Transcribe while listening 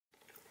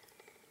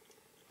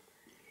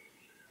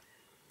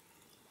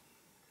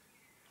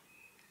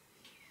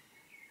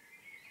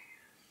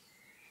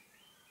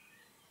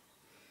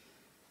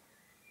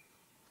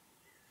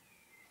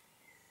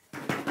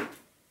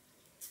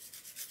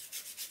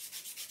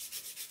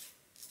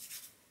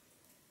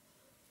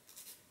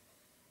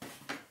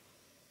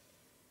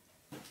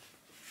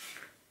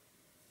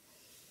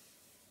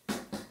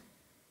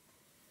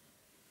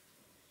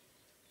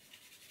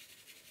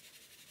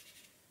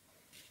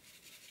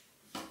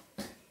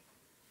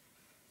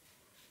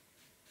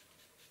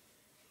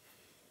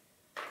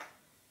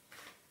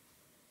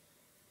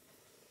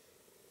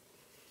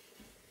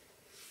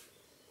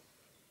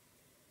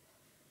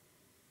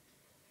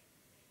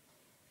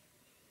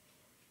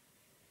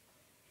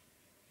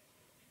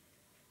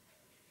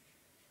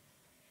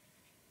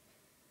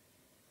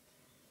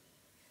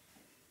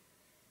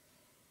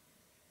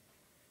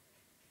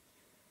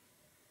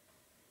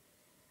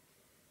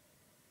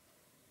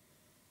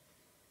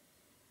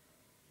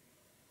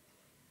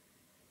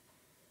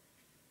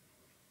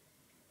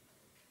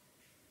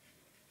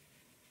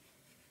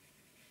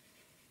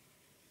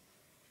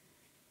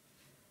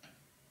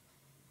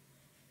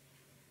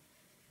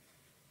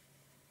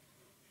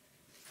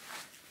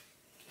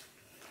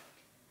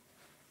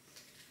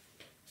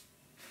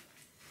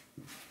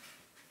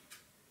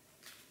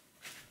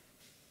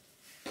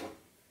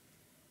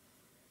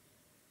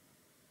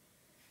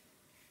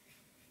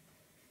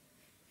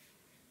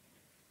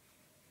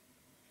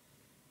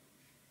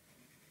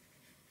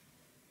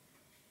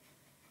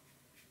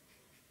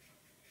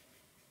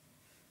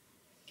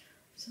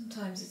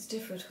Sometimes it's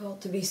difficult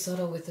to be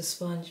subtle with the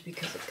sponge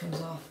because it comes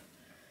off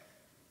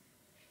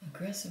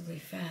aggressively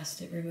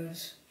fast. It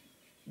removes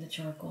the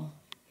charcoal.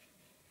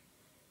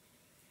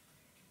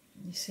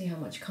 You see how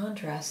much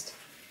contrast.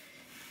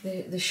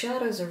 The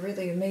shadows are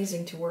really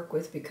amazing to work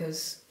with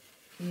because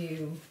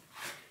you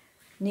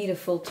need a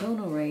full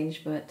tonal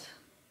range, but...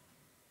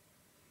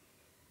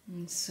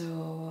 And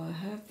so I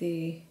have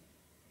I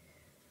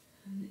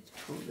need to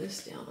pull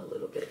this down a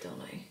little bit,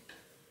 don't I?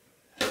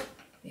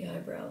 The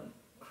eyebrow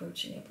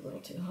encroaching up a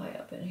little too high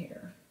up in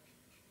here.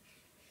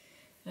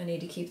 I need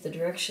to keep the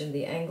direction,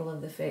 the angle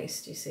of the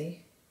face, do you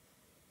see?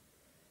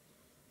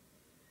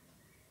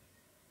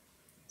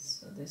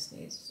 So this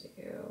needs to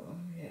go,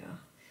 yeah.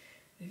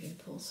 I can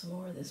pull some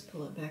more of this,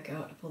 pull it back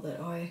out to pull that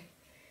eye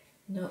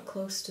not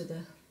close to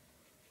the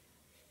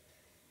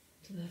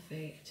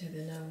face, to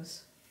the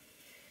nose.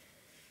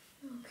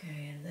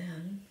 Okay, and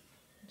then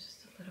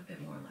just a little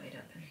bit more light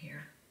up in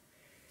here.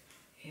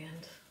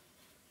 And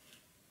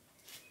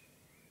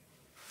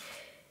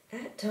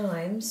at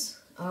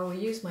times, I will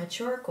use my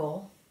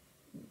charcoal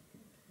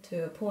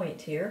to a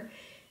point here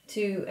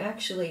to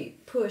actually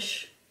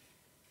push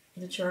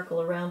the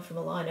charcoal around from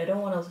a line. I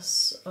don't want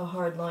a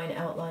hard line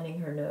outlining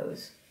her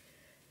nose.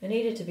 I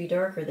need it to be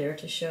darker there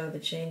to show the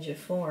change of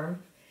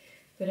form,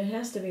 but it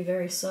has to be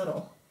very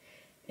subtle.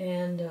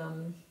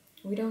 And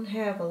we don't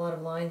have a lot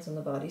of lines on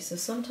the body, so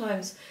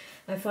sometimes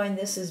I find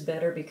this is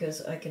better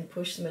because I can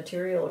push the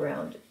material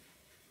around.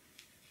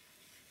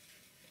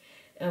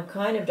 I'm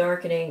kind of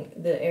darkening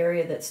the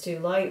area that's too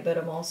light, but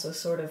I'm also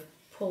sort of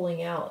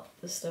pulling out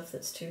the stuff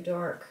that's too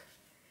dark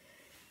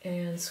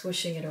and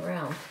swishing it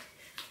around.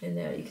 And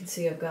now you can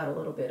see I've got a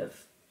little bit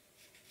of...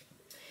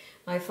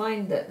 I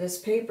find that this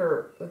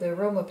paper, the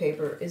aroma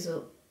paper, is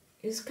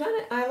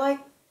kind of... I like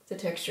the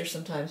texture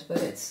sometimes, but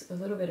it's a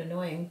little bit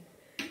annoying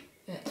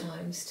at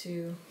times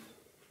to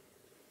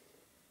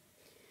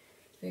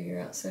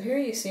figure out. So here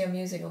you see I'm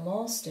using a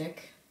maul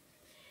stick,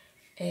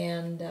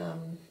 and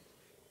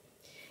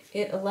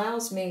it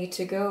allows me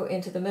to go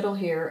into the middle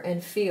here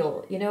and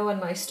feel. You know, in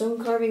my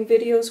stone carving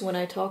videos when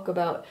I talk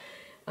about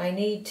I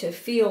need to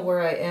feel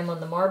where I am on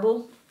the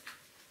marble,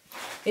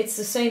 it's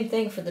the same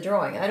thing for the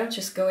drawing. I don't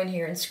just go in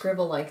here and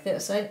scribble like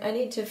this. I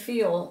need to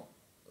feel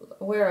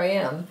where I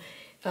am,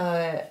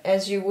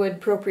 as you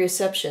would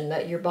proprioception,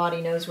 that your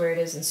body knows where it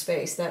is in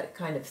space, that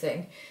kind of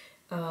thing.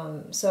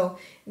 So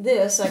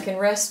this, I can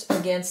rest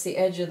against the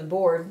edge of the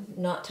board,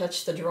 not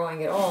touch the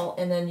drawing at all,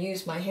 and then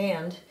use my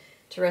hand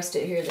to rest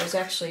it here. There's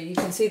actually, you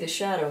can see the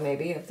shadow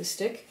maybe of the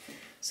stick.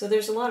 So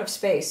there's a lot of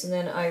space, and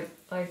then I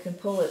can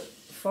pull it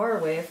far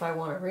away if I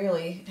want to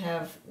really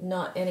have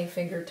not any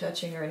finger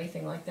touching or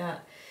anything like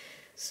that.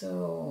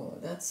 So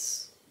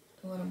that's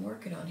what I'm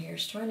working on here,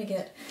 is trying to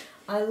get...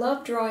 I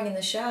love drawing in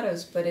the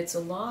shadows, but it's a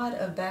lot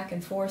of back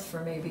and forth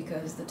for me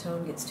because the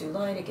tone gets too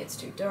light, it gets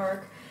too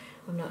dark.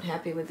 I'm not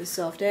happy with the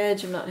soft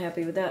edge, I'm not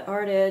happy with that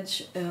art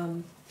edge.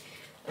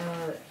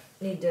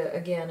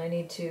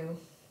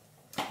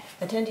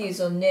 I tend to use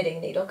a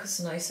knitting needle because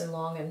it's nice and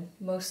long, and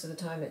most of the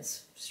time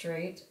it's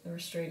straight, or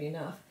straight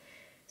enough.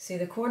 See,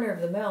 the corner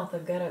of the mouth,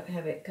 I've got to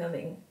have it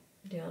coming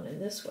down in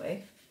this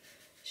way.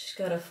 She's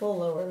got a full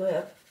lower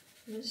lip.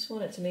 I just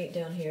want it to meet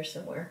down here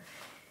somewhere.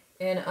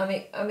 And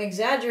I'm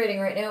exaggerating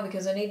right now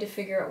because I need to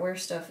figure out where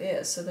stuff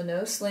is. So the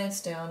nose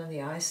slants down and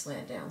the eyes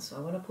slant down. So I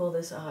want to pull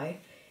this eye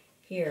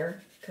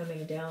here,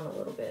 coming down a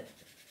little bit,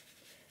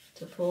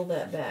 to pull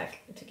that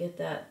back, to get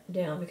that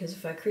down. Because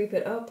if I creep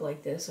it up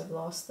like this, I've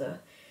lost the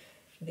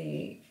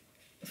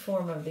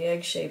form of the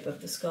egg shape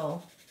of the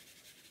skull.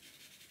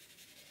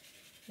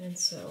 And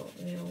so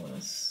now I want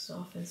to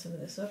soften some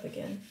of this up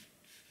again.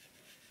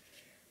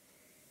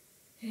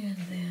 And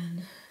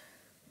then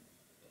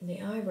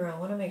the eyebrow, I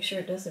want to make sure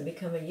it doesn't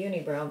become a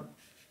unibrow,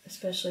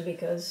 especially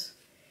because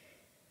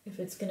if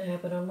it's going to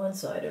happen on one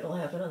side, it'll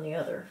happen on the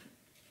other.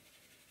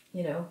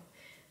 You know,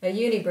 a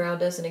unibrow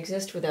doesn't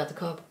exist without the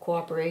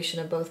cooperation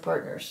of both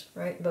partners,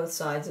 right? Both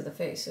sides of the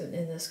face in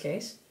this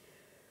case.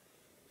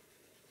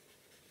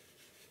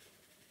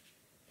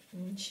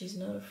 And she's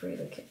not afraid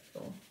of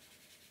kill.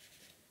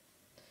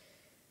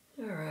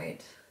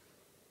 Alright,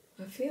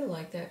 I feel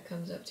like that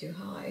comes up too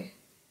high.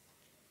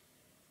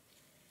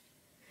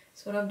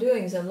 So what I'm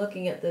doing is I'm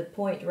looking at the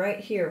point right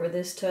here where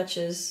this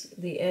touches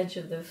the edge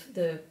of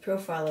the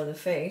profile of the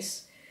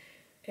face,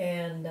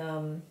 and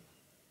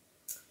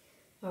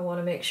I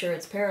want to make sure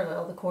it's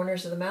parallel. The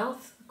corners of the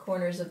mouth, the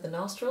corners of the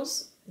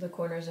nostrils, the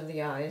corners of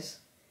the eyes,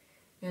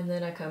 and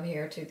then I come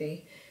here to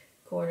the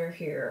corner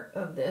here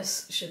of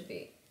this, should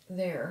be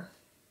there.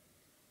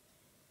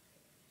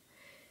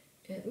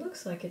 It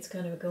looks like it's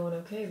kind of going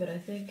okay, but I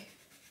think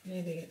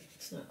maybe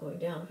it's not going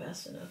down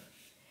fast enough.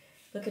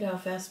 Look at how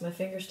fast my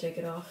fingers take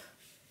it off.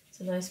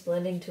 It's a nice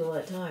blending tool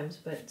at times,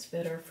 but it's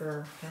better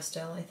for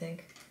pastel, I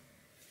think.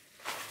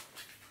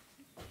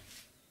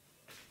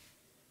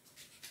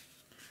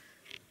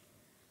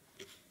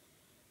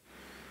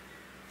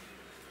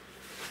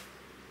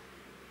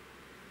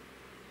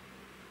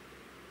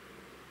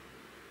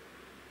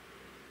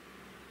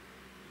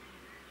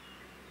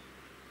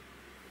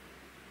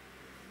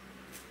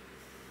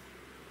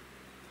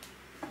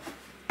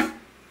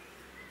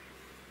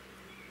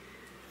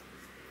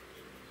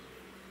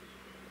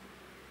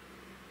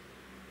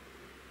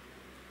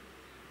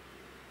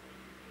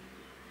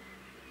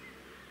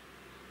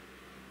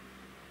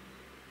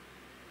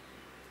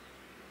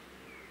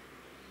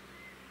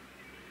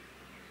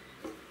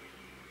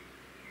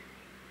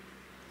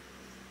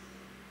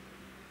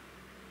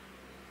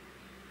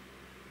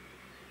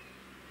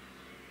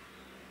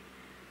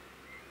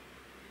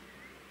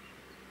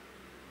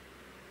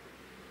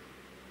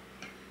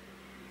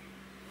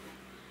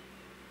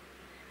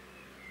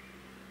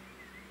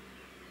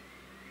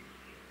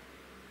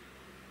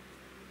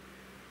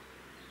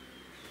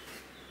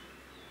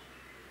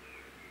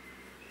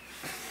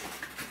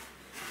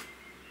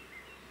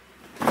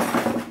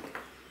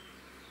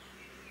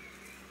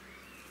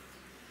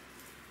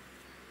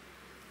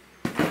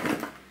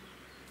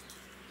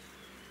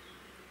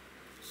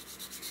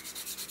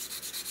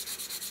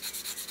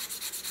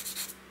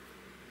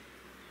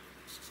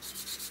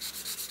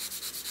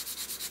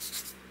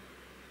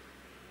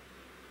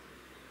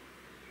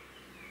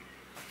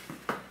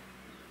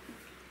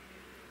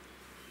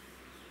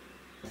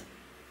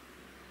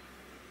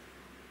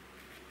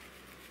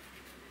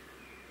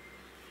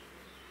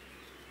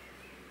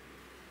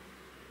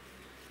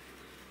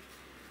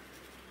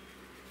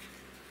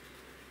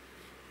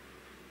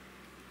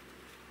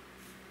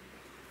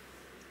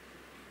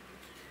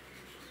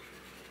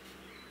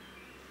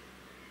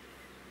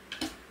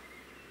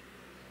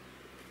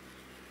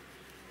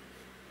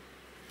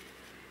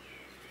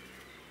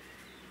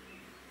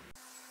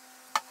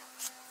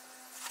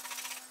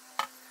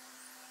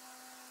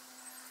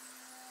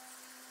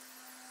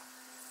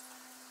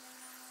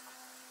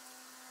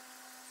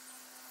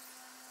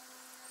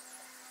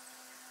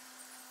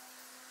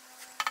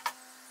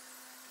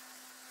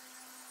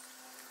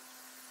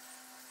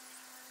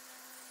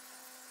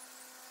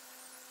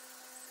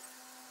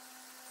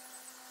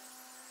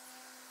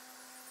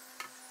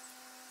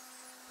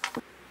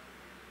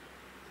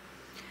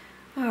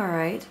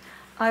 Alright,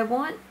 I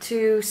want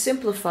to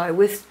simplify.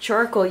 With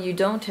charcoal you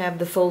don't have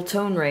the full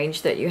tone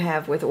range that you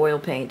have with oil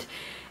paint,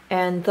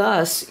 and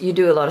thus you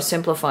do a lot of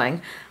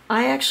simplifying.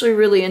 I actually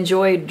really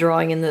enjoy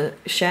drawing in the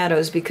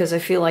shadows because I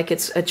feel like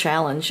it's a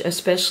challenge,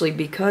 especially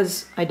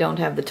because I don't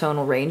have the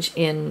tonal range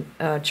in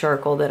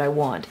charcoal that I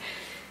want.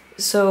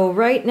 So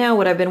right now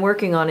what I've been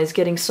working on is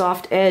getting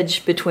soft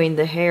edge between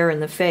the hair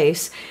and the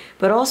face,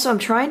 but also I'm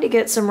trying to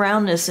get some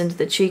roundness into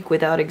the cheek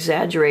without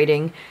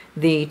exaggerating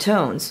the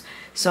tones.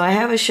 So I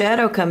have a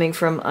shadow coming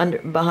from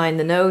behind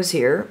the nose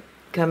here,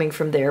 coming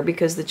from there,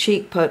 because the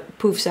cheek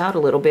poofs out a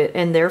little bit,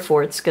 and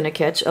therefore it's going to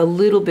catch a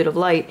little bit of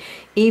light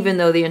even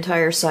though the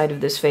entire side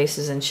of this face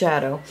is in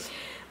shadow.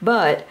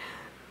 But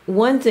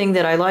one thing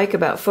that I like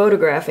about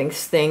photographing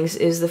things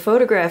is the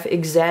photograph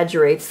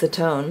exaggerates the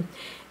tone.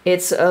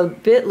 It's a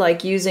bit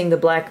like using the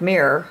black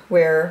mirror,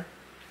 where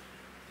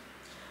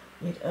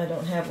I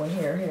don't have one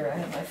here. Here, I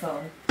have my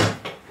phone.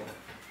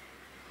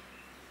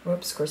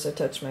 Whoops, of course I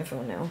touched my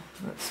phone now.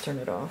 Let's turn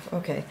it off.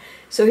 Okay,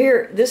 so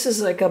here, this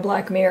is like a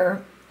black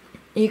mirror.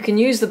 You can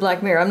use the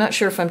black mirror. I'm not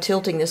sure if I'm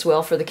tilting this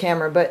well for the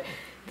camera, but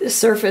this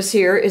surface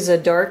here is a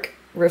dark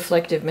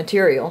reflective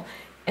material.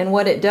 And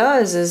what it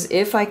does is,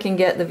 if I can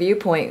get the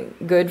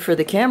viewpoint good for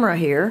the camera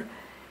here,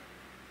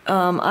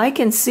 I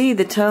can see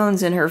the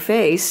tones in her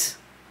face.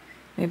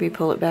 Maybe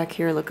pull it back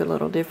here, look a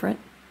little different.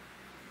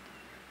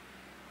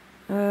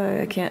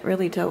 I can't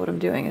really tell what I'm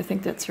doing. I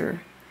think that's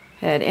her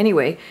head.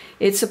 Anyway,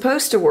 it's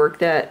supposed to work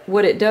that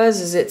what it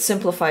does is it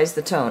simplifies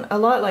the tone, a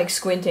lot like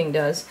squinting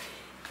does.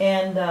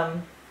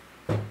 And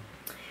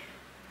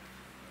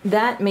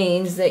that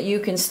means that you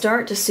can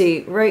start to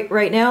see,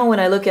 right now when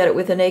I look at it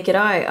with the naked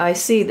eye, I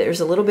see there's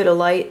a little bit of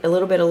light, a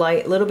little bit of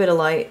light, a little bit of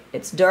light.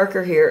 It's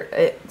darker here,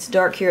 it's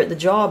dark here at the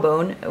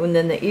jawbone and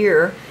then the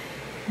ear,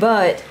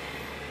 but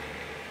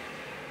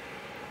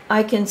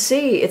I can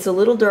see it's a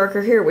little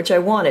darker here, which I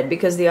wanted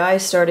because the eye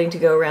is starting to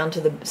go around to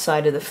the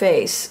side of the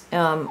face.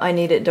 I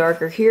need it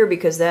darker here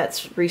because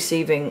that's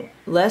receiving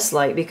less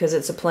light because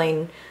it's a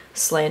plane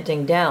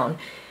slanting down.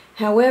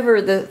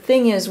 However, the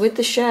thing is with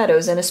the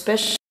shadows, and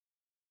especially